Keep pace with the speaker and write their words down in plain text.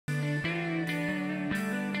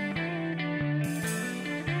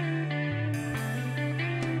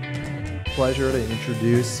pleasure to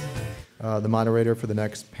introduce the moderator for the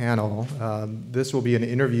next panel. This will be an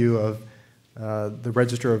interview of the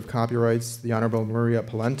Register of Copyrights, the Honorable Maria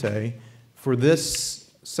Palante. For this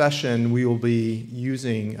session, we will be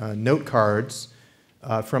using note cards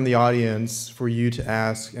from the audience for you to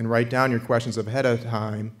ask and write down your questions ahead of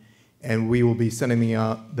time, and we will be sending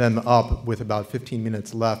them up with about 15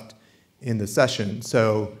 minutes left in the session.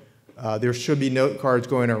 So there should be note cards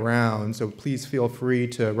going around, so please feel free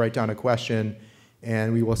to write down a question,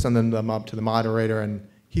 and we will send them up to the moderator, and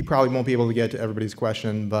he probably won't be able to get to everybody's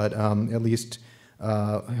question, but at least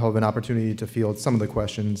he'll have an opportunity to field some of the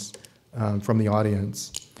questions from the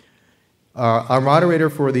audience. Our moderator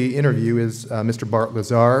for the interview is Mr. Bart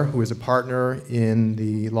Lazar, who is a partner in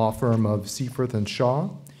the law firm of Seifert and Shaw.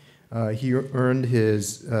 He earned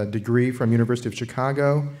his degree from University of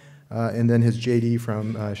Chicago, and then his JD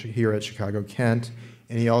from here at Chicago Kent.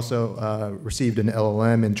 And he also received an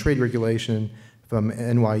LLM in trade regulation from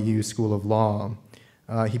NYU School of Law.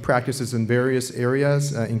 He practices in various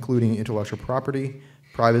areas, including intellectual property,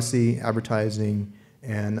 privacy, advertising,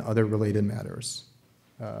 and other related matters.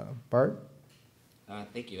 Bart?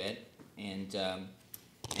 Thank you, Ed. And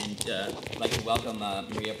I'd like to welcome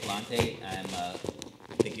Maria Palante.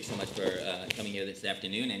 Thank you so much for coming here this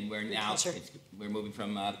afternoon. And we're moving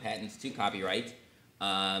from patents to copyright.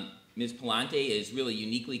 Ms. Palante is really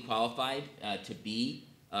uniquely qualified to be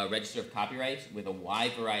a Register of Copyrights with a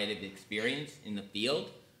wide variety of experience in the field.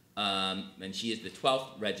 And she is the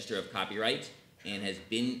 12th Register of Copyrights and has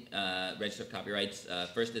been Register of Copyrights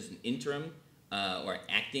first as an interim or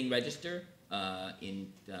acting register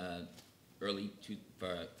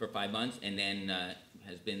for 5 months, and then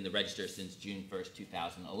has been the register since June 1st,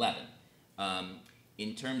 2011.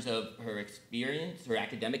 In terms of her experience, her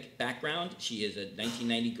academic background, she is a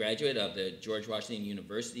 1990 graduate of the George Washington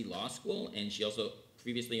University Law School, and she also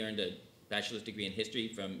previously earned a bachelor's degree in history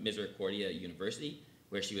from Misericordia University,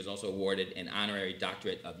 where she was also awarded an honorary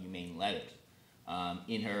doctorate of humane letters.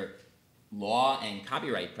 In her law and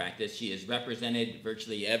copyright practice, she has represented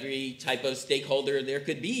virtually every type of stakeholder there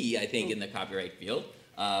could be, I think, in the copyright field.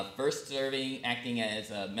 First acting as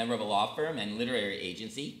a member of a law firm and literary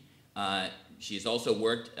agency. She has also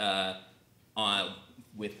worked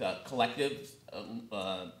with collectives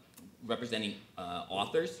representing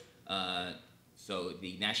authors, so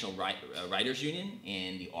the National Writers Union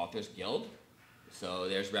and the Authors Guild. So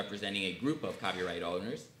there's representing a group of copyright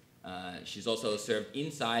owners. She's also served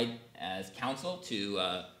inside as counsel to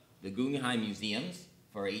the Guggenheim Museums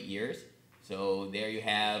for 8 years. So there you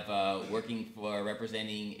have working for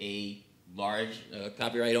representing a large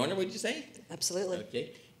copyright owner, would you say? Absolutely.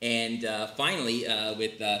 Okay. And finally,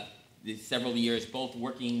 with the several years both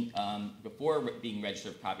working before being Register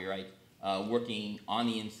of Copyright, working on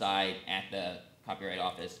the inside at the Copyright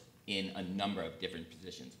Office in a number of different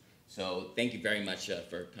positions. So thank you very much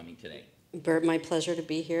for coming today. Bert, my pleasure to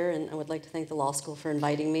be here, and I would like to thank the law school for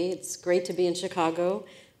inviting me. It's great to be in Chicago.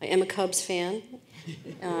 I am a Cubs fan,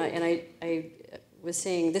 and I was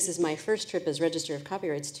saying this is my first trip as Register of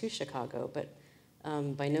Copyrights to Chicago, but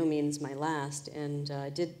by no means my last. And I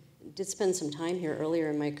did spend some time here earlier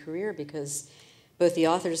in my career because both the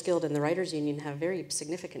Authors Guild and the Writers Union have very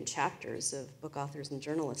significant chapters of book authors and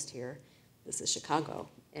journalists here. This is Chicago,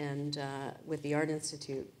 and with the Art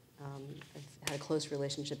Institute, I've had a close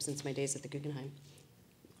relationship since my days at the Guggenheim.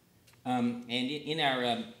 And in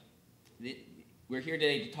our, we're here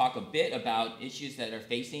today to talk a bit about issues that are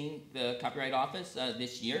facing the Copyright Office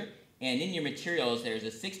this year. And in your materials, there's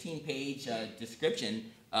a 16-page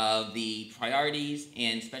description of the priorities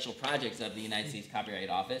and special projects of the United States Copyright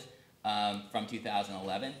Office from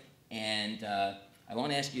 2011. And I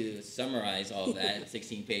won't ask you to summarize all of that,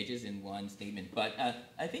 16 pages in one statement. But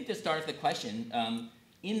I think to start with the question,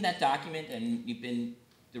 in that document, and you've been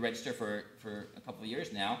the Register for a couple of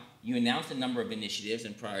years now, you announced a number of initiatives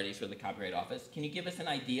and priorities for the Copyright Office. Can you give us an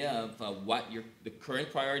idea of what the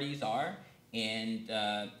current priorities are, and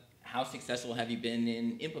how successful have you been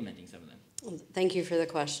in implementing some of them? Well, thank you for the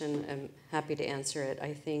question. I'm happy to answer it.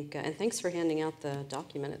 I think, and thanks for handing out the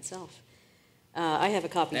document itself. I have a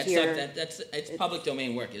copy here. It's public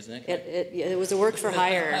domain work, isn't it? It was a work for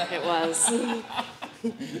hire. It was.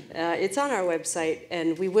 It's on our website,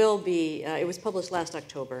 and we will be, it was published last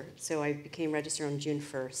October, so I became Register on June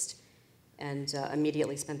 1st, and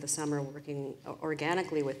immediately spent the summer working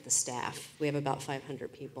organically with the staff. We have about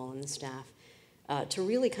 500 people on the staff, to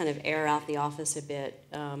really kind of air out the office a bit.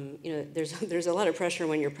 You know, there's a lot of pressure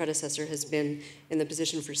when your predecessor has been in the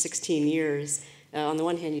position for 16 years. On the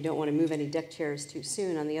one hand, you don't want to move any deck chairs too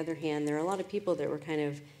soon. On the other hand, there are a lot of people that were kind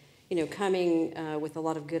of, you know, coming with a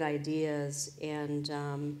lot of good ideas, and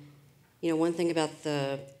one thing about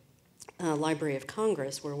the Library of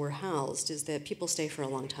Congress, where we're housed, is that people stay for a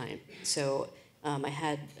long time. So I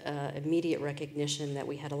had immediate recognition that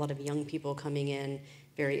we had a lot of young people coming in,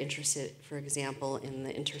 very interested, for example, in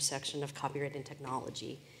the intersection of copyright and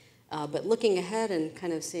technology. But looking ahead and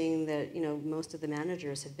kind of seeing that, most of the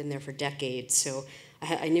managers have been there for decades, so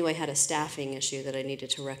I knew I had a staffing issue that I needed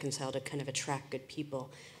to reconcile to kind of attract good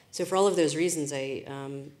people. So for all of those reasons, I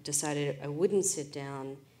decided I wouldn't sit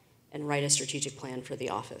down and write a strategic plan for the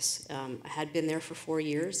office. I had been there for 4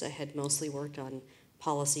 years. I had mostly worked on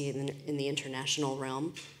policy in the international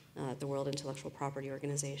realm, the World Intellectual Property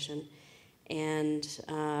Organization, and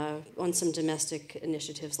on some domestic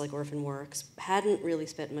initiatives like Orphan Works. Hadn't really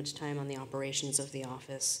spent much time on the operations of the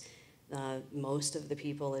office. Most of the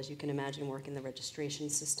people, as you can imagine, work in the registration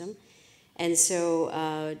system. And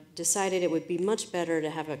so decided it would be much better to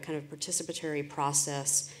have a kind of participatory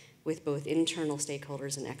process with both internal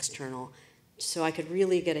stakeholders and external, so I could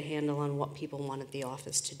really get a handle on what people wanted the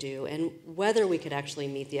office to do and whether we could actually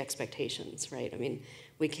meet the expectations, right? I mean,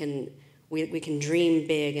 we can dream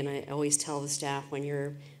big, and I always tell the staff, when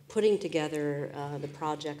you're putting together the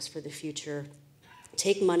projects for the future,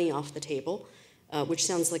 take money off the table, which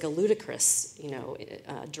sounds like a ludicrous,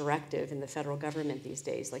 directive in the federal government these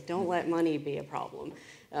days. Like, don't let money be a problem.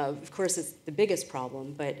 Of course, it's the biggest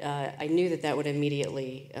problem, but I knew that would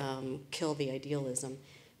immediately kill the idealism.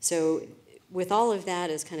 So with all of that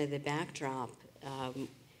as kind of the backdrop,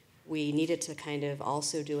 we needed to kind of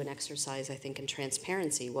also do an exercise, I think, in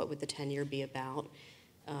transparency. What would the tenure be about?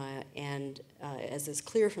 As is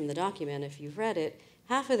clear from the document, if you've read it,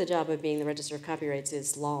 half of the job of being the Register of Copyrights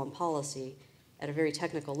is law and policy at a very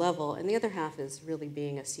technical level, and the other half is really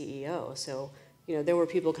being a CEO. So, there were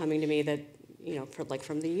people coming to me that,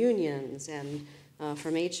 from the unions and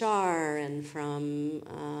from HR and from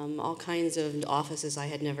all kinds of offices I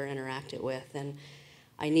had never interacted with, and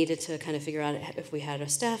I needed to kind of figure out if we had a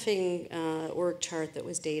staffing org chart that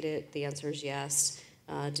was dated. The answer is yes.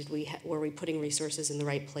 Were we putting resources in the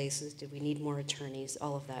right places? Did we need more attorneys?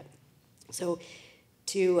 All of that. So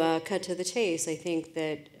to cut to the chase, I think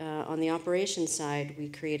that on the operations side, we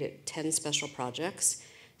created 10 special projects,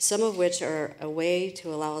 some of which are a way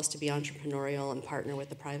to allow us to be entrepreneurial and partner with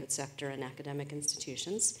the private sector and academic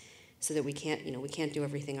institutions, so that we can't do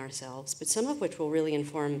everything ourselves, but some of which will really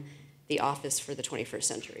inform the office for the 21st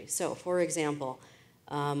century. So, for example,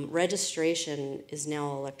 registration is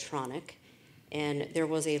now electronic, and there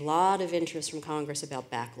was a lot of interest from Congress about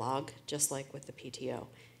backlog, just like with the PTO.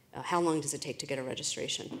 How long does it take to get a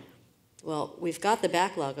registration? Well, we've got the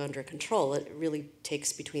backlog under control. It really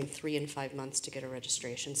takes between 3 and 5 months to get a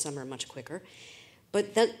registration. Some are much quicker.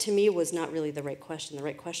 But that, to me, was not really the right question. The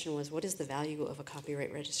right question was, what is the value of a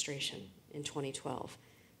copyright registration in 2012?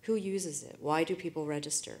 Who uses it? Why do people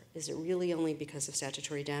register? Is it really only because of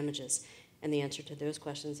statutory damages? And the answer to those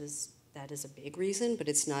questions is that is a big reason, but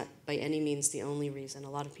it's not by any means the only reason. A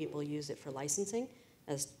lot of people use it for licensing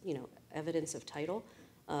as, evidence of title.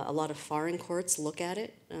 A lot of foreign courts look at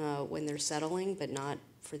it when they're settling, but not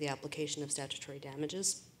for the application of statutory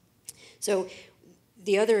damages. So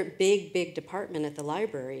the other big department at the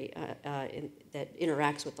library that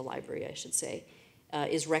interacts with the library, I should say,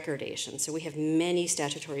 is recordation. So we have many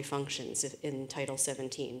statutory functions in Title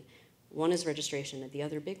 17. One is registration, and the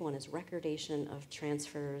other big one is recordation of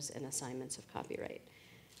transfers and assignments of copyright.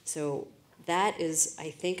 So that is, I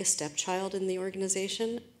think, a stepchild in the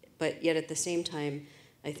organization, but yet at the same time,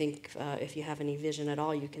 I think if you have any vision at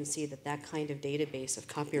all, you can see that kind of database of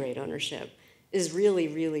copyright ownership is really,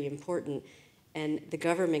 really important, and the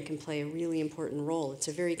government can play a really important role. It's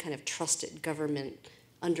a very kind of trusted government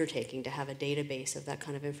undertaking to have a database of that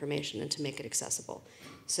kind of information and to make it accessible.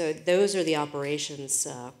 So those are the operations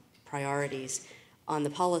priorities. On the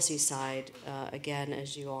policy side, again,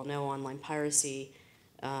 as you all know, online piracy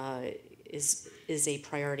is a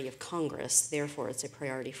priority of Congress, therefore it's a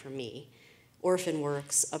priority for me. Orphan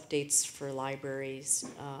Works, updates for libraries,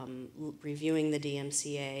 reviewing the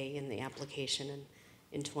DMCA and the application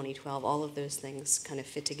in 2012, all of those things kind of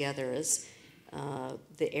fit together as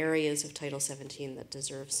the areas of Title 17 that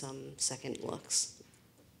deserve some second looks.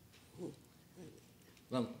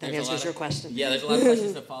 Well, that answers your question. Yeah, there's a lot of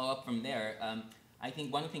questions to follow up from there. I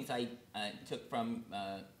think one of the things I took from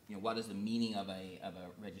what is the meaning of a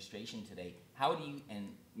registration today? How do you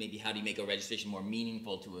make a registration more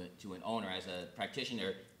meaningful to an owner as a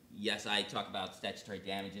practitioner? Yes, I talk about statutory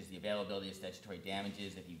damages, the availability of statutory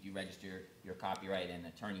damages if you do register your copyright and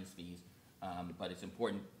attorney's fees, but it's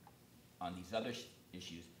important on these other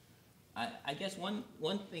issues. I guess one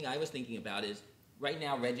thing I was thinking about is right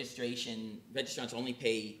now, registrants only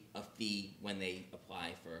pay a fee when they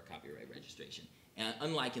apply for a copyright registration. And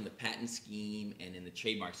unlike in the patent scheme and in the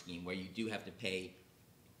trademark scheme, where you do have to pay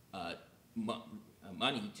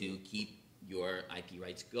money to keep your IP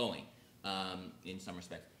rights going, in some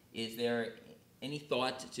respects. Is there any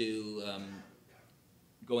thought to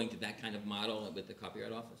going to that kind of model with the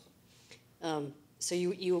Copyright Office? So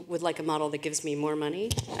you would like a model that gives me more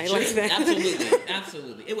money? I Sure, like that. Absolutely,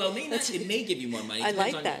 absolutely. Well, it may give you more money. I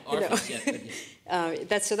like on that. our fees, yeah.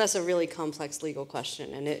 That's a really complex legal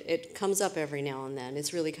question, and it comes up every now and then.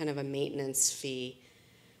 It's really kind of a maintenance fee,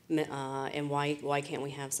 and why can't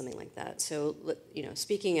we have something like that? So,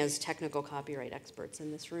 speaking as technical copyright experts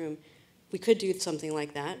in this room, we could do something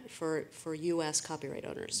like that for U.S. copyright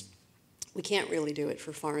owners. We can't really do it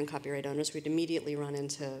for foreign copyright owners. We'd immediately run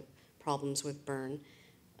into problems with Bern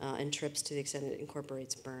and TRIPS to the extent it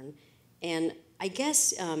incorporates Bern. And I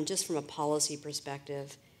guess just from a policy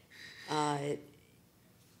perspective, the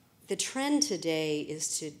trend today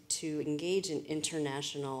is to engage in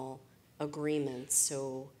international agreements.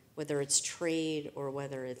 So whether it's trade or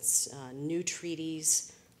whether it's new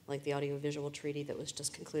treaties, like the audiovisual treaty that was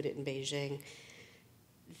just concluded in Beijing,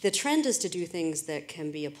 the trend is to do things that can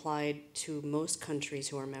be applied to most countries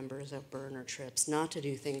who are members of Bern or TRIPS, not to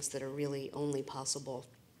do things that are really only possible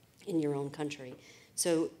in your own country.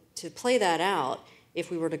 So to play that out, if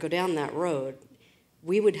we were to go down that road,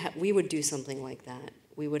 we would do something like that.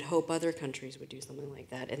 We would hope other countries would do something like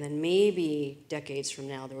that, and then maybe decades from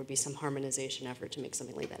now there would be some harmonization effort to make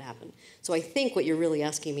something like that happen. So I think what you're really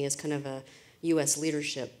asking me is kind of a U.S.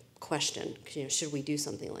 leadership question. Should we do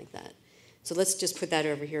something like that? So let's just put that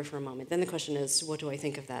over here for a moment. Then the question is, what do I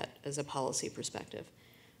think of that as a policy perspective?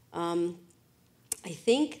 I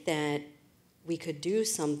think that we could do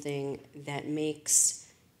something that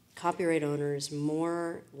makes copyright owners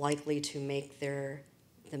more likely to make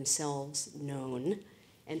themselves known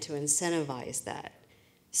and to incentivize that.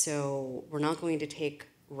 So we're not going to take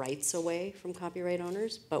rights away from copyright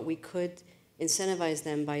owners, but we could incentivize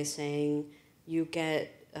them by saying you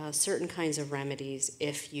get certain kinds of remedies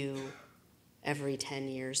if you every 10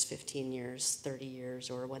 years, 15 years, 30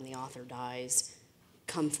 years, or when the author dies,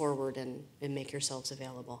 come forward and make yourselves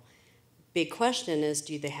available. Big question is,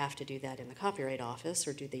 do they have to do that in the Copyright Office,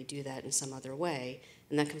 or do they do that in some other way?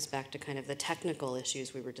 And that comes back to kind of the technical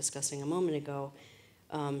issues we were discussing a moment ago.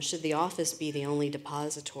 Should the office be the only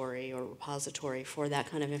depository or repository for that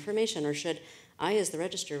kind of information, or should I, as the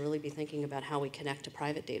registrar, really be thinking about how we connect to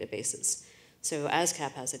private databases? So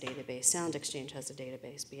ASCAP has a database, Sound Exchange has a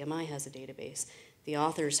database, BMI has a database, the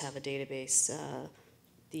authors have a database,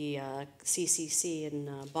 the CCC in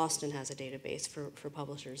Boston has a database for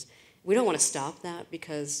publishers. We don't want to stop that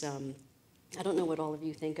because I don't know what all of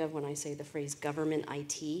you think of when I say the phrase government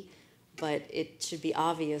IT, but it should be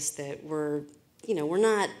obvious that we're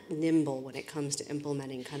not nimble when it comes to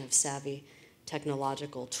implementing kind of savvy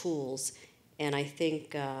technological tools. And I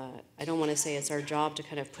think, I don't want to say it's our job to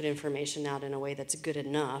kind of put information out in a way that's good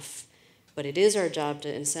enough, but it is our job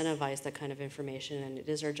to incentivize that kind of information, and it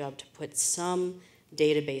is our job to put some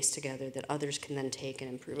database together that others can then take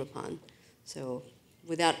and improve upon. So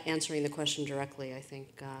without answering the question directly, I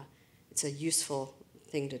think it's a useful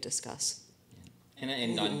thing to discuss.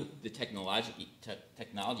 And on the technology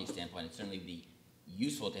standpoint, it's certainly be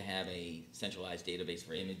useful to have a centralized database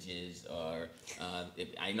for images, or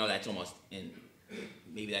I know that's almost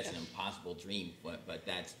maybe that's an impossible dream, but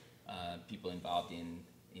that's people involved in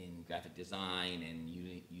graphic design and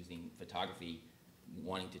using photography,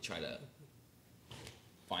 wanting to try to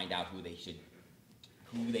find out who they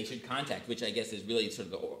should contact, which I guess is really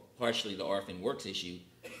sort of partially the orphan works issue.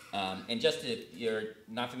 And just if you're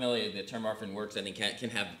not familiar, the term orphan works, I think, can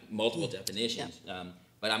have multiple definitions. Yeah.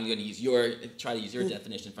 But I'm going to try to use your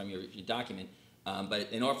definition from your document.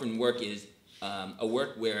 But an orphan work is a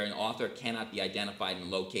work where an author cannot be identified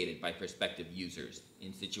and located by prospective users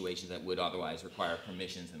in situations that would otherwise require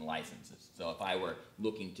permissions and licenses. So if I were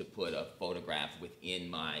looking to put a photograph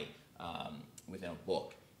within within a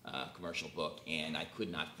book, commercial book, and I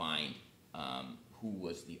could not find who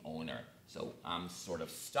was the owner, so I'm sort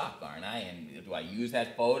of stuck, aren't I? And do I use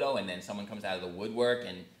that photo, and then someone comes out of the woodwork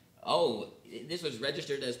and, oh, this was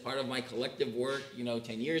registered as part of my collective work,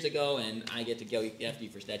 10 years ago, and I get to go after you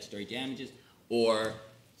for statutory damages, or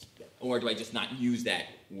do I just not use that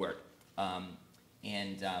work? I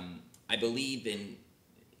believe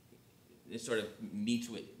this sort of meets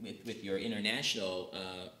with your international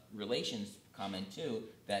relations comment too,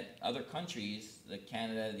 that other countries, like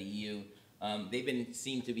Canada, the EU,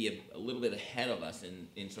 seem to be a little bit ahead of us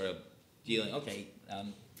in sort of dealing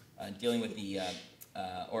with the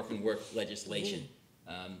orphan work legislation.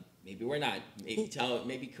 Maybe we're not.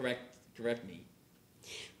 Maybe correct me.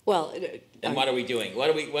 Well, And what are we doing? What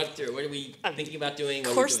are we thinking about doing?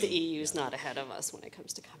 Of course, the EU is not ahead of us when it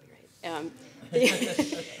comes to copyright.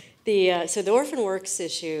 So the orphan works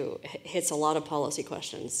issue hits a lot of policy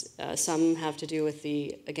questions. Some have to do with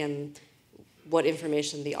again, what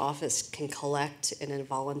information the office can collect in a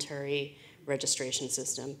voluntary registration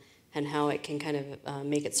system, and how it can kind of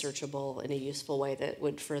make it searchable in a useful way that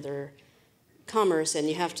would further commerce. And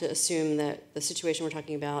you have to assume that the situation we're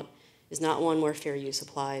talking about is not one where fair use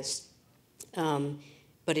applies,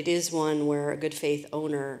 but it is one where a good faith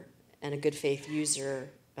owner and a good faith user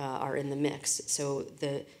are in the mix. So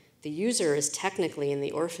the user is technically in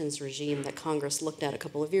the orphans regime that Congress looked at a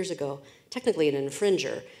couple of years ago, technically an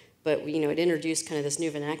infringer, but it introduced kind of this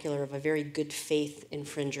new vernacular of a very good faith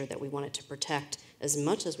infringer that we wanted to protect as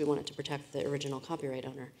much as we wanted to protect the original copyright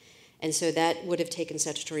owner. And so that would have taken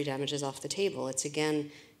statutory damages off the table. It's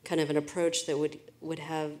again kind of an approach that would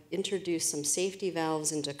have introduced some safety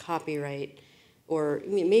valves into copyright, or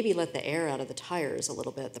maybe let the air out of the tires a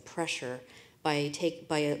little bit, the pressure, by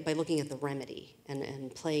looking at the remedy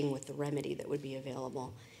and playing with the remedy that would be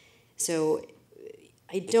available. So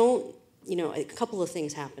I don't, a couple of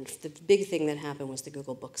things happened. The big thing that happened was the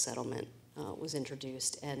Google Book settlement was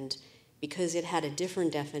introduced, and because it had a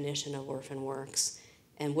different definition of orphan works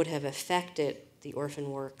and would have affected the orphan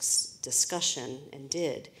works discussion, and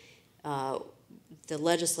did, the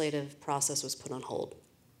legislative process was put on hold.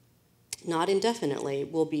 Not indefinitely.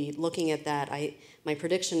 We'll be looking at that. My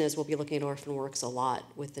prediction is we'll be looking at orphan works a lot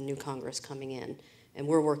with the new Congress coming in, and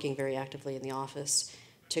we're working very actively in the office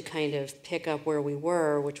to kind of pick up where we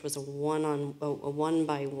were, which was a one-by-one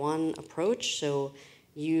approach. So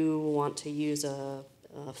you want to use a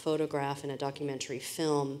photograph in a documentary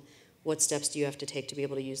film. What steps do you have to take to be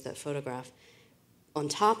able to use that photograph? On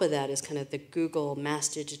top of that is kind of the Google mass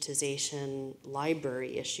digitization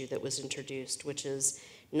library issue that was introduced, which is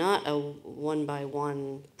not a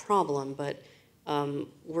one-by-one problem, but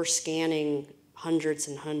we're scanning hundreds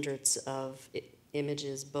and hundreds of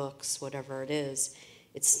images, books, whatever it is.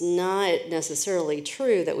 It's not necessarily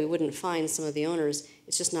true that we wouldn't find some of the owners.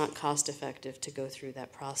 It's just not cost-effective to go through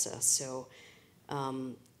that process. So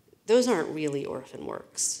those aren't really orphan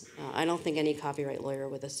works. I don't think any copyright lawyer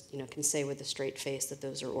can say with a straight face that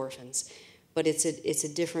those are orphans. But it's a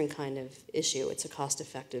different kind of issue. It's a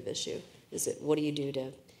cost-effective issue. What do you do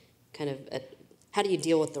to kind of, how do you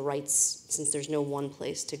deal with the rights, since there's no one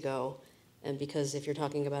place to go? And because if you're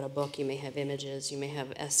talking about a book, you may have images, you may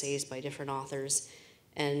have essays by different authors,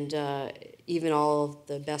 and even all of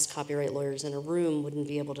the best copyright lawyers in a room wouldn't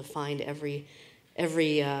be able to find every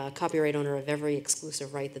copyright owner of every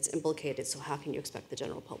exclusive right that's implicated, so how can you expect the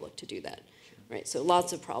general public to do that? Sure. Right, so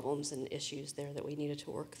lots of problems and issues there that we needed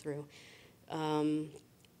to work through.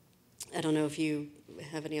 I don't know if you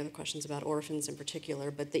have any other questions about orphans in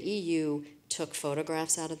particular, but the EU took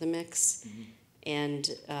photographs out of the mix, and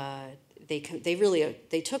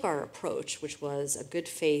they took our approach, which was a good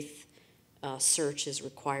faith search is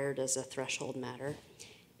required as a threshold matter.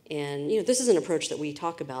 And this is an approach that we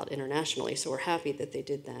talk about internationally, so we're happy that they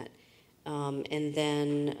did that. And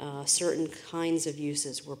then certain kinds of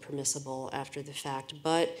uses were permissible after the fact,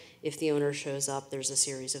 but if the owner shows up, there's a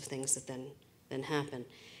series of things that then happen.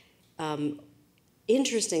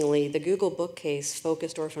 Interestingly, the Google book case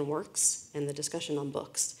focused orphan works and the discussion on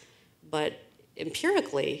books, but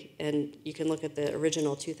empirically, and you can look at the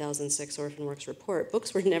original 2006 orphan works report,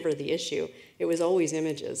 books were never the issue. It was always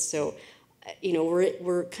images. So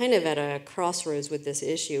we're kind of at a crossroads with this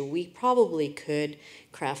issue. We probably could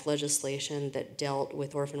craft legislation that dealt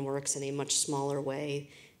with orphan works in a much smaller way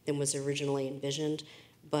than was originally envisioned.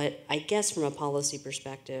 But I guess from a policy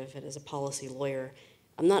perspective, and as a policy lawyer,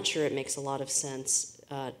 I'm not sure it makes a lot of sense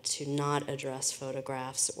to not address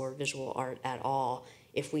photographs or visual art at all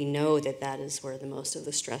if we know that that is where the most of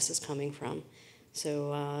the stress is coming from.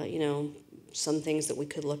 So, some things that we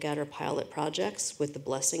could look at are pilot projects with the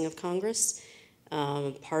blessing of Congress.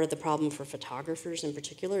 Part of the problem for photographers in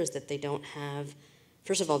particular is that they don't have,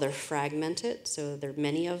 first of all, they're fragmented, so there are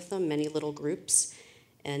many of them, many little groups,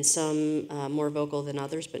 and some more vocal than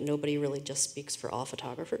others, but nobody really just speaks for all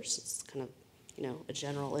photographers. It's kind of, a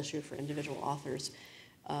general issue for individual authors.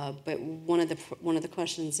 But one of the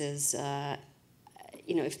questions is,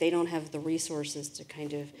 if they don't have the resources to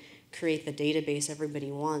kind of create the database everybody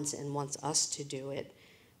wants and wants us to do it,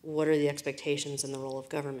 what are the expectations and the role of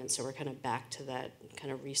government? So we're kind of back to that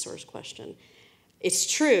kind of resource question. It's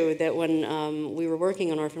true that when we were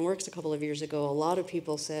working on Orphan Works a couple of years ago, a lot of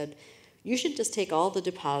people said, you should just take all the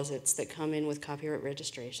deposits that come in with copyright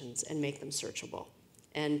registrations and make them searchable.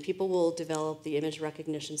 And people will develop the image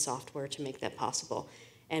recognition software to make that possible.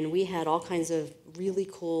 And we had all kinds of really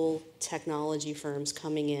cool technology firms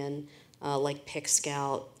coming in, like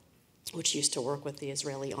PicScout, which used to work with the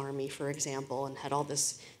Israeli army, for example, and had all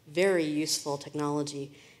this very useful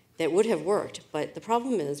technology that would have worked. But the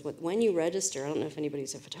problem is, when you register, I don't know if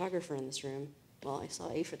anybody's a photographer in this room. Well, I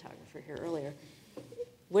saw a photographer here earlier.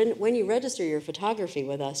 When you register your photography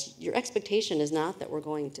with us, your expectation is not that we're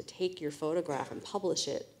going to take your photograph and publish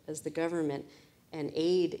it as the government and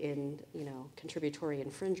aid in, contributory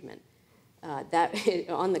infringement.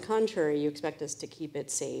 On the contrary, you expect us to keep it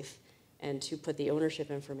safe and to put the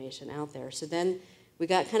ownership information out there. So then we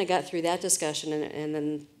got through that discussion, and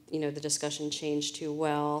then the discussion changed to,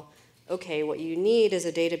 well, okay, what you need is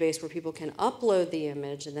a database where people can upload the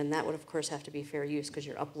image, and then that would of course have to be fair use because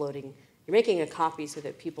you're making a copy so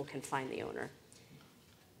that people can find the owner.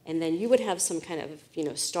 And then you would have some kind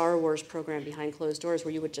of Star Wars program behind closed doors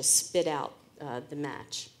where you would just spit out the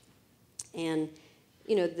match. And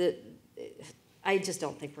I just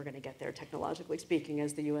don't think we're going to get there, technologically speaking,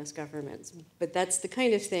 as the U.S. government. But that's the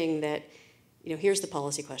kind of thing that, here's the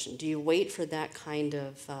policy question. Do you wait for that kind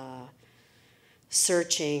of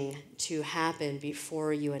searching to happen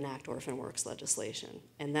before you enact orphan works legislation?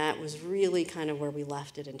 And that was really kind of where we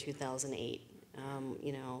left it in 2008.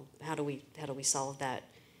 How do we solve that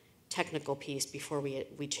technical piece before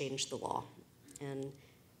we change the law? And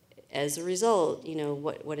as a result,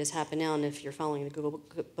 what has happened now, and if you're following the Google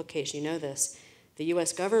book case, you know this, the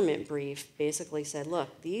U.S. government brief basically said,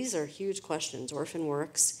 look, these are huge questions. Orphan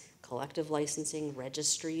works, collective licensing,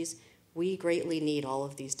 registries. We greatly need all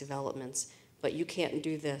of these developments, but you can't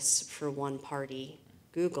do this for one party,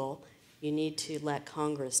 Google. You need to let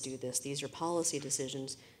Congress do this. These are policy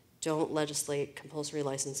decisions. Don't legislate compulsory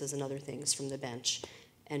licenses and other things from the bench.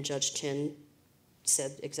 And Judge Chin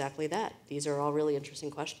said exactly that. These are all really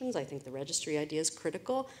interesting questions. I think the registry idea is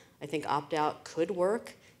critical. I think opt-out could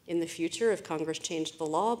work in the future if Congress changed the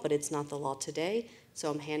law, but it's not the law today, so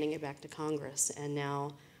I'm handing it back to Congress. And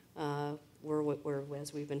now we're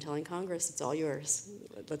as we've been telling Congress, it's all yours.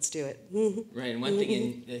 Let's do it. Right, and one thing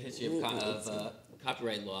in the history of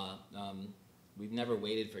copyright law, we've never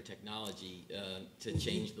waited for technology to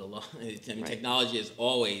change the law. I mean, right. Technology has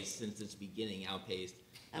always, since its beginning, outpaced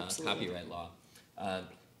copyright law.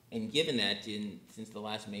 And given that, since the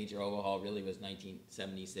last major overhaul really was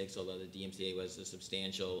 1976, although the DMCA was a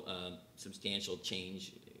substantial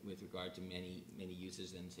change with regard to many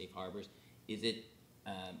uses and safe harbors, is it,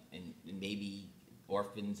 and maybe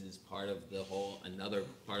orphans is part of another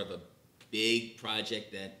part of a big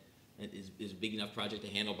project that is a big enough project to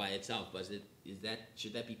handle by itself?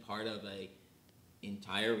 Should that be part of a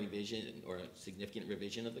entire revision or a significant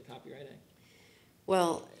revision of the Copyright Act?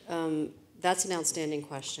 Well, that's an outstanding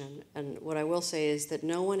question. And what I will say is that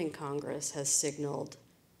no one in Congress has signaled,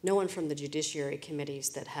 no one from the judiciary committees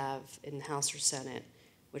that have in the House or Senate,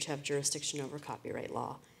 which have jurisdiction over copyright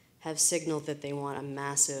law, have signaled that they want a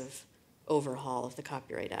massive overhaul of the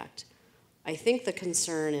Copyright Act. I think the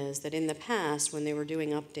concern is that in the past, when they were doing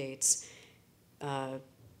updates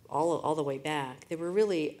all the way back, they were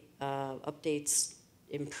really updates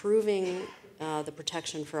improving the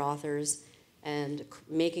protection for authors and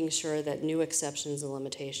making sure that new exceptions and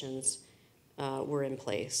limitations were in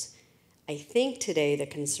place. I think today the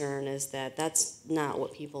concern is that that's not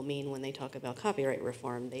what people mean when they talk about copyright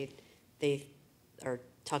reform. They are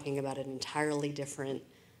talking about an entirely different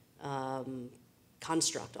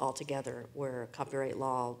construct altogether where copyright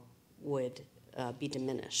law would be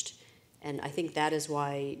diminished. And I think that is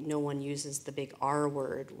why no one uses the big R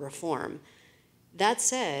word, reform. That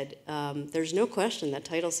said, there's no question that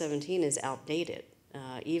Title 17 is outdated,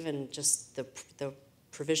 even just the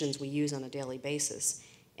provisions we use on a daily basis.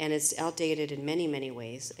 And it's outdated in many, many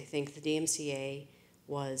ways. I think the DMCA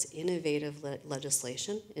was innovative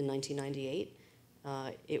legislation in 1998.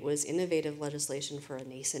 It was innovative legislation for a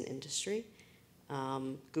nascent industry.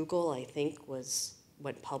 Google, I think,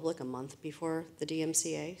 went public a month before the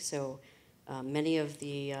DMCA. So many of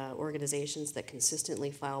the organizations that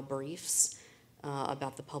consistently file briefs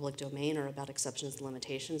about the public domain or about exceptions and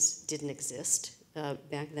limitations didn't exist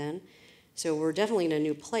back then. So we're definitely in a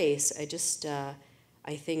new place.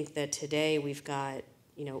 I think that today we've got,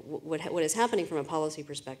 what is happening from a policy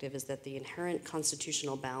perspective is that the inherent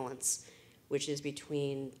constitutional balance, which is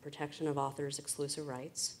between protection of authors' exclusive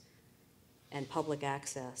rights and public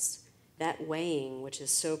access, that weighing, which is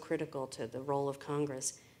so critical to the role of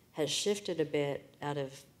Congress, has shifted a bit out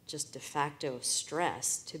of just de facto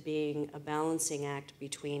stress to being a balancing act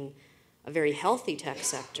between a very healthy tech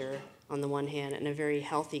sector on the one hand and a very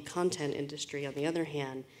healthy content industry on the other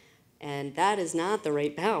hand, And that is not the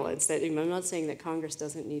right balance. I'm not saying that Congress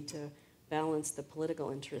doesn't need to balance the political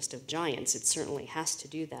interest of giants. It certainly has to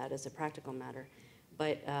do that as a practical matter.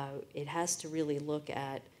 But it has to really look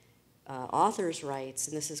at authors' rights,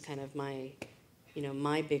 and this is kind of my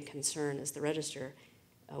big concern as the Register,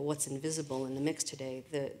 what's invisible in the mix today.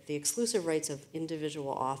 The exclusive rights of individual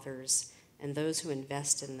authors and those who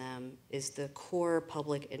invest in them is the core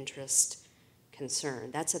public interest concern.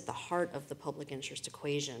 That's at the heart of the public interest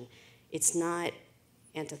equation. It's not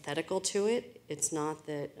antithetical to it. It's not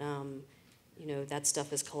that that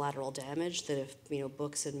stuff is collateral damage, that if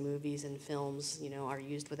books and movies and films are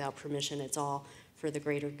used without permission, it's all for the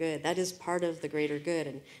greater good. That is part of the greater good,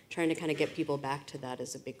 and trying to kind of get people back to that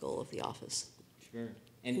is a big goal of the office. Sure.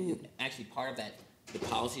 And actually part of that, the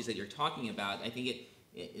policies that you're talking about, I think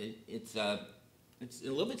it's a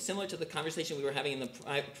little bit similar to the conversation we were having in the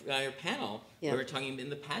prior panel. Yeah. We were talking in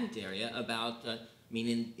the patent area about,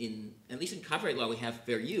 in at least in copyright law we have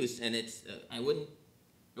fair use, and it's I wouldn't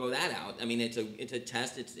throw that out. I mean, it's a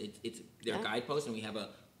test. There are guideposts, and we have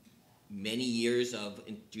many years of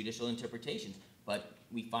judicial interpretations. But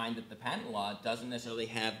we find that the patent law doesn't necessarily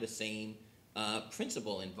have the same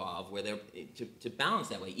principle involved, where they're to balance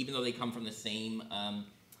that way, even though they come from the same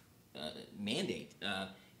mandate.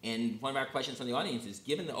 And one of our questions from the audience is,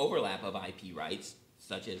 given the overlap of IP rights,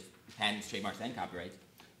 such as patents, trademarks, and copyrights,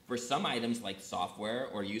 for some items like software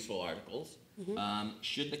or useful articles,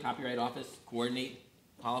 should the Copyright Office coordinate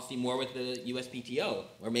policy more with the USPTO?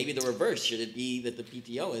 Or maybe the reverse, should it be that the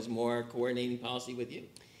PTO is more coordinating policy with you?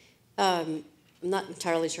 I'm not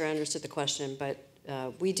entirely sure I understood the question, but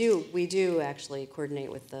we do actually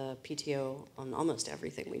coordinate with the PTO on almost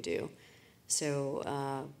everything we do.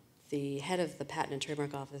 So the head of the Patent and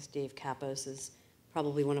Trademark Office, Dave Kapos, is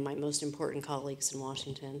probably one of my most important colleagues in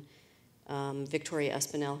Washington. Victoria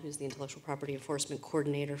Espinel, who's the Intellectual Property Enforcement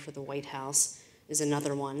Coordinator for the White House, is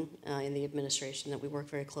another one in the administration that we work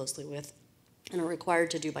very closely with and are required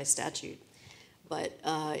to do by statute. But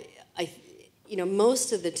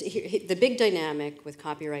most of the big dynamic with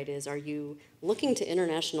copyright is, are you looking to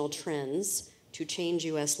international trends to change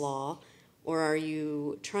U.S. law, or are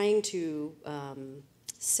you trying to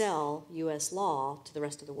sell U.S. law to the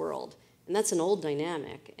rest of the world? And that's an old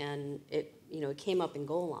dynamic, and it came up in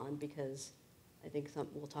Golan because I think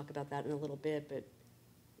we'll talk about that in a little bit, but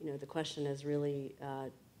the question is really,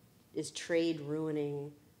 is trade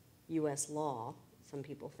ruining U.S. law? Some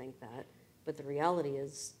people think that, but the reality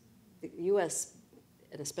is the U.S.,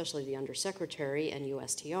 and especially the Undersecretary and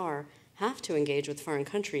USTR, have to engage with foreign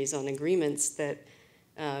countries on agreements that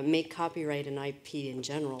make copyright and IP in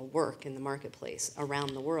general work in the marketplace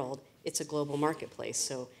around the world. It's a global marketplace,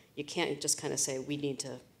 so you can't just kind of say we need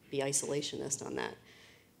to be isolationist on that.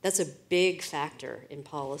 That's a big factor in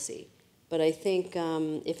policy. But I think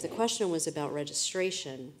if the question was about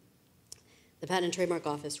registration, the Patent and Trademark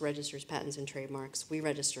Office registers patents and trademarks. We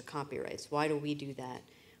register copyrights. Why do we do that?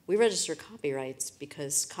 We register copyrights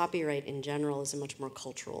because copyright in general is a much more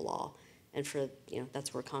cultural law, and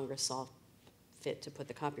that's where Congress saw fit to put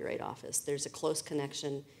the Copyright Office. There's a close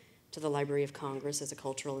connection to the Library of Congress as a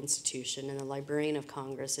cultural institution, and the Librarian of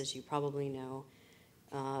Congress, as you probably know,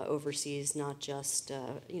 oversees not just,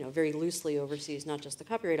 very loosely oversees not just the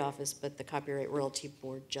Copyright Office, but the Copyright Royalty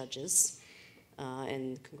Board judges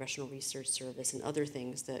and Congressional Research Service and other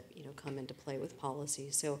things that come into play with policy.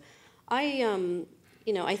 So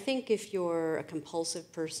I think if you're a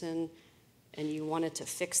compulsive person and you wanted to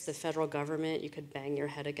fix the federal government, you could bang your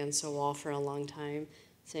head against a wall for a long time,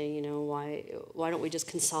 saying, why don't we just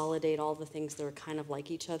consolidate all the things that are kind of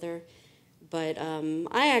like each other? But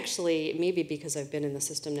I actually, maybe because I've been in the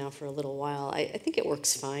system now for a little while, I think it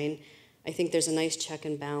works fine. I think there's a nice check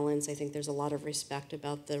and balance. I think there's a lot of respect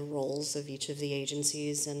about the roles of each of the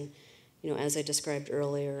agencies. And, as I described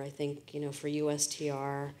earlier, I think, for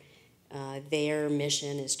USTR, their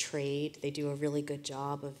mission is trade. They do a really good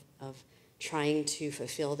job of trying to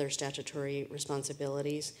fulfill their statutory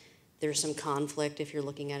responsibilities. There's some conflict if you're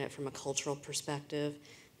looking at it from a cultural perspective.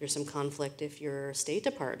 There's some conflict if you're a State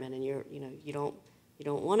Department and you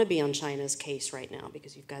don't want to be on China's case right now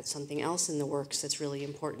because you've got something else in the works that's really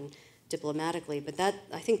important diplomatically. But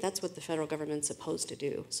I think that's what the federal government's supposed to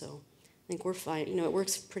do. So I think we're fine. It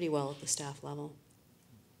works pretty well at the staff level.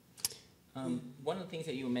 One of the things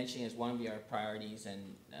that you were mentioning as one of your priorities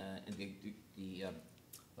and the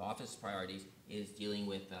office priorities is dealing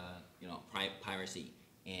with piracy,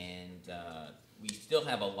 and we still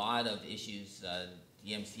have a lot of issues.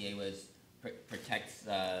 The MCA protects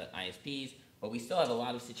ISPs, but we still have a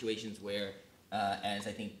lot of situations where, as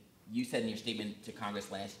I think you said in your statement to Congress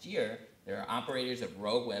last year, There are operators of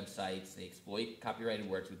rogue websites. They exploit copyrighted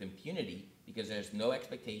works with impunity because there's no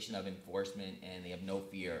expectation of enforcement and they have no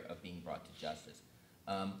fear of being brought to justice.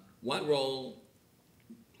 What role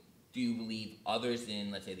do you believe others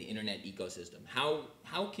in, let's say, the internet ecosystem,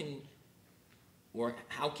 how can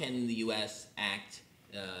the U.S. act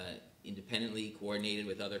independently, coordinated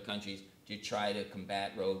with other countries to try to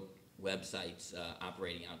combat rogue websites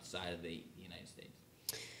operating outside of the United States?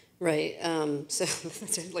 Right. So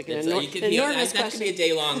that's like an enormous question. That could be a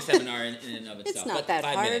day-long seminar in and of itself. It's not but that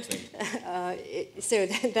 5 hard. minutes, So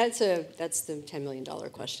that's the $10 million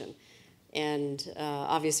question. And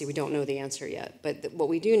obviously we don't know the answer yet. But what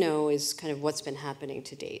we do know is kind of what's been happening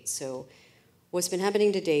to date. So what's been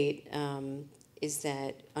happening to date is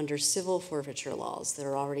that under civil forfeiture laws that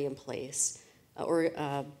are already in place, or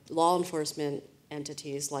law enforcement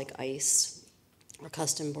entities like ICE or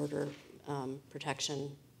Custom Border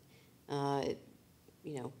Protection,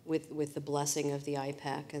 with the blessing of the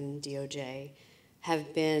IPAC and DOJ,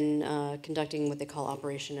 have been conducting what they call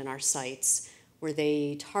Operation in Our Sights, where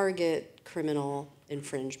they target criminal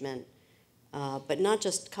infringement, but not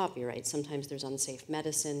just copyright. Sometimes there's unsafe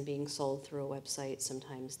medicine being sold through a website.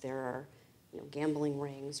 Sometimes there are gambling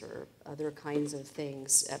rings or other kinds of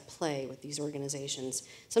things at play with these organizations.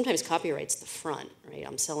 Sometimes copyright's the front, right?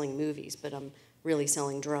 I'm selling movies, but I'm really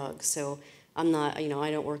selling drugs. So I'm not, I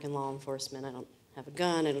don't work in law enforcement. I don't have a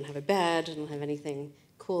gun. I don't have a badge. I don't have anything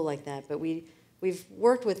cool like that. But we've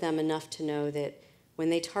worked with them enough to know that when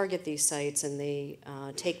they target these sites and they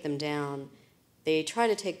take them down, they try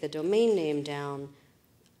to take the domain name down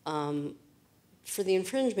for the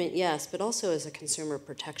infringement, yes, but also as a consumer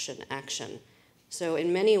protection action. So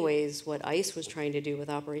in many ways, what ICE was trying to do with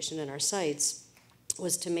Operation in Our Sights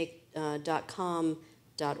was to make .com,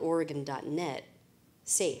 .org, and .net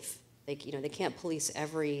safe. They can't police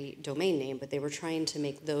every domain name, but they were trying to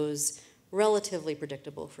make those relatively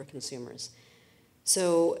predictable for consumers.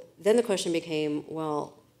 So then the question became,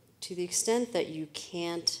 well, to the extent that you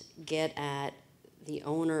can't get at the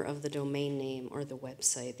owner of the domain name or the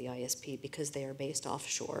website, the ISP, because they are based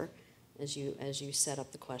offshore, as you set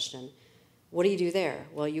up the question, what do you do there?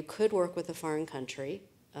 Well, you could work with a foreign country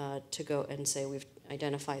to go and say, we've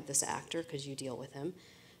identified this actor because you deal with him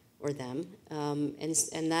or them,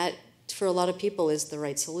 and that, for a lot of people, is the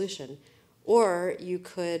right solution. Or you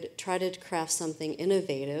could try to craft something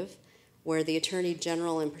innovative where the Attorney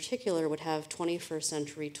General in particular would have 21st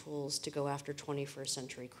century tools to go after 21st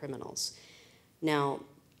century criminals. Now,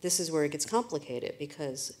 this is where it gets complicated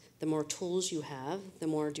because the more tools you have, the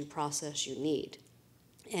more due process you need.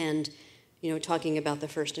 And, talking about the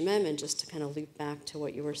First Amendment, just to kind of loop back to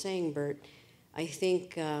what you were saying, Bert, I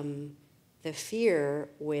think the fear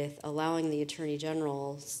with allowing the Attorney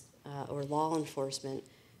Generals or law enforcement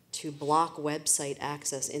to block website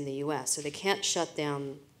access in the U.S., so they can't shut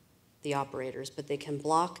down the operators, but they can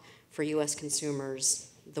block for U.S. consumers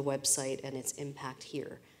the website and its impact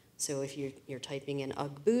here. So if you're typing in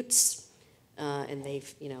Ugg boots, and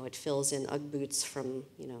it fills in Ugg boots from,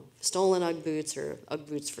 stolen Ugg boots or Ugg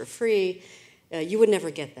boots for free, you would never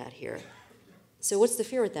get that here. So what's the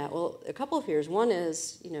fear with that? Well, a couple of fears. One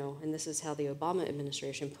is, and this is how the Obama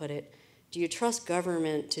administration put it, do you trust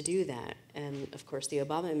government to do that? And of course, the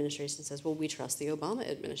Obama administration says, well, we trust the Obama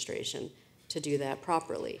administration to do that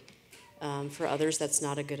properly. For others, that's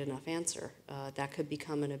not a good enough answer. That could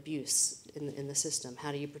become an abuse in the system.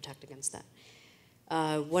 How do you protect against that?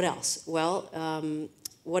 What else? Well,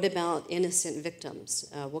 what about innocent victims?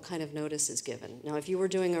 What kind of notice is given? Now, if you were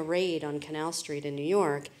doing a raid on Canal Street in New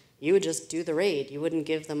York, you would just do the raid. You wouldn't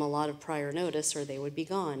give them a lot of prior notice or they would be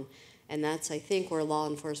gone. And that's, I think, where law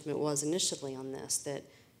enforcement was initially on this, that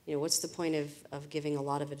what's the point of giving a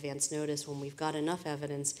lot of advance notice when we've got enough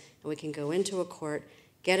evidence and we can go into a court,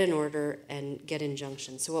 get an order, and get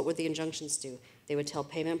injunctions. So what would the injunctions do? They would tell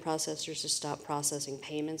payment processors to stop processing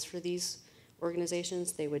payments for these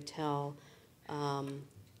organizations. They would tell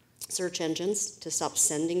search engines to stop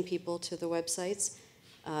sending people to the websites.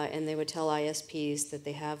 And they would tell ISPs that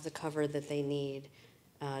they have the cover that they need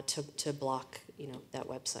to block that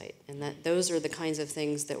website. And those are the kinds of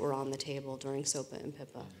things that were on the table during SOPA and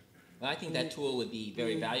PIPA. Well, I think that tool would be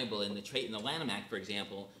very valuable in the Lanham Act, for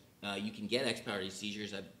example. You can get ex parte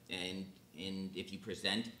seizures, and if you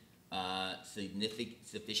present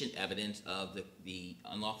sufficient evidence of the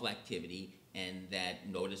unlawful activity, and that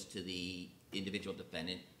notice to the individual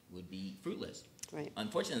defendant would be fruitless. Right.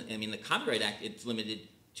 Unfortunately, the Copyright Act, it's limited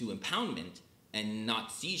to impoundment and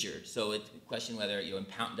not seizure. So it's a question whether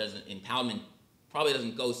impoundment probably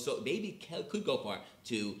doesn't go so, maybe could go far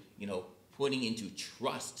to putting into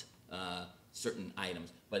trust certain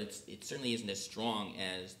items, but it certainly isn't as strong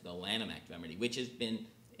as the Lanham Act remedy, which has been,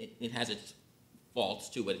 it has its faults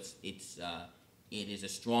too, but it is a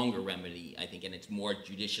stronger remedy, I think, and it's more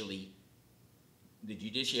judicially, the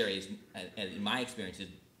judiciary is, in my experience, is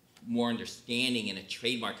more understanding in a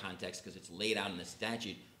trademark context because it's laid out in the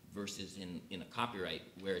statute versus in a copyright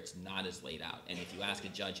where it's not as laid out. And if you ask a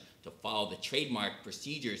judge to follow the trademark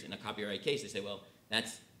procedures in a copyright case, they say, well,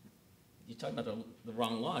 you're talking about the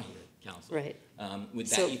wrong law here, counsel. Right.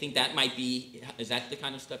 So you think that might be, is that the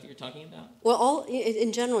kind of stuff you're talking about? Well,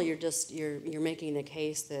 in general, you're making the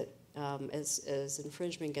case that as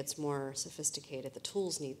infringement gets more sophisticated, the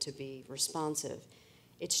tools need to be responsive.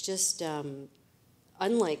 It's just,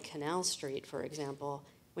 unlike Canal Street, for example,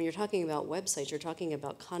 when you're talking about websites, you're talking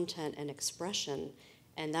about content and expression,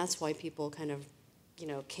 and that's why people kind of,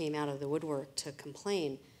 came out of the woodwork to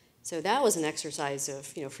complain. So that was an exercise of,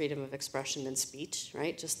 freedom of expression and speech,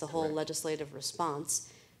 right? Just the whole legislative response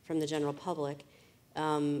from the general public.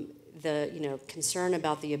 The concern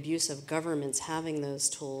about the abuse of governments having those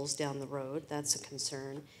tools down the road, that's a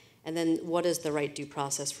concern. And then what is the right due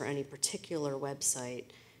process for any particular website,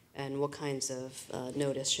 and what kinds of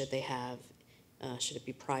notice should they have? Should it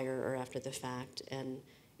be prior or after the fact? And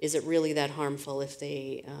is it really that harmful if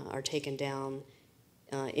they are taken down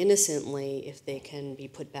innocently, if they can be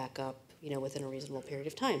put back up, within a reasonable period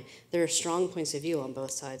of time? There are strong points of view on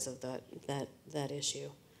both sides of that issue.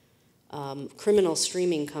 Criminal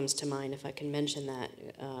streaming comes to mind, if I can mention that.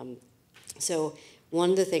 So one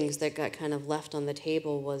of the things that got kind of left on the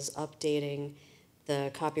table was updating the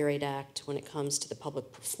Copyright Act when it comes to the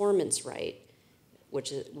public performance right,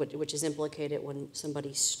 which is implicated when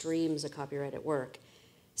somebody streams a copyrighted work.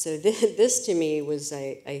 So this to me was,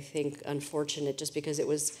 I think, unfortunate, just because it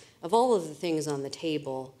was, of all of the things on the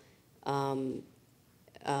table, where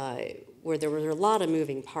there were a lot of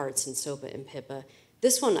moving parts in SOPA and PIPA,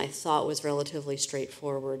 this one I thought was relatively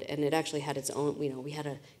straightforward, and it actually had its own, we had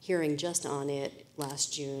a hearing just on it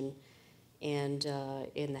last June, and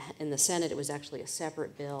in the Senate it was actually a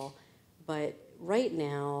separate bill. But right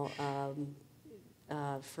now,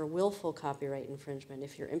 for willful copyright infringement,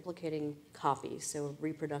 if you're implicating copies, so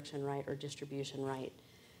reproduction right or distribution right,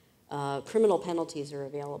 criminal penalties are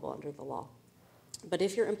available under the law. But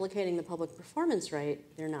if you're implicating the public performance right,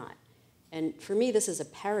 they're not. And for me, this is a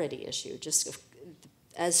parity issue. Just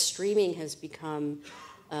as streaming has become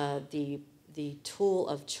the tool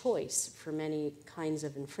of choice for many kinds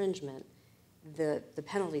of infringement, the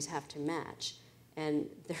penalties have to match. And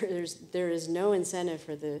there is no incentive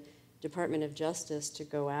for the Department of Justice to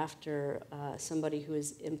go after somebody who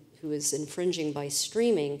is infringing by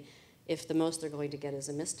streaming if the most they're going to get is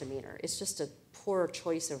a misdemeanor. It's just a poor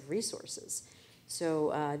choice of resources.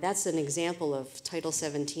 So that's an example of Title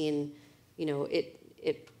 17.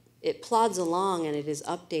 It plods along and it is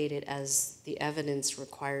updated as the evidence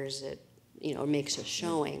requires it, makes a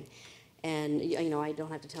showing. And I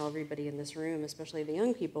don't have to tell everybody in this room, especially the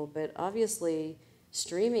young people, but obviously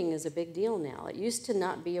streaming is a big deal now. It used to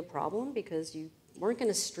not be a problem because you weren't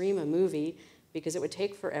going to stream a movie because it would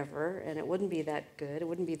take forever and it wouldn't be that good, it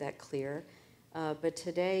wouldn't be that clear. But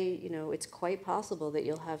today, it's quite possible that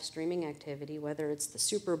you'll have streaming activity, whether it's the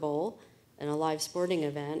Super Bowl and a live sporting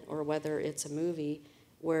event, or whether it's a movie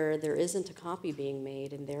where there isn't a copy being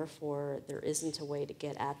made, and therefore there isn't a way to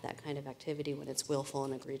get at that kind of activity when it's willful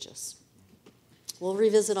and egregious. We'll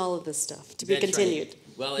revisit all of this stuff to be continued.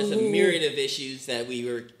 Right. Well, it's a myriad of issues that we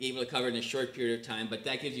were able to cover in a short period of time, but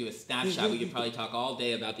that gives you a snapshot. We could probably talk all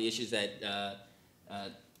day about the issues that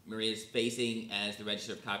Maria is facing as the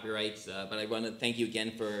Register of Copyrights, but I want to thank you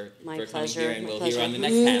again for coming here, and we'll hear on the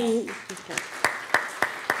next panel. Okay.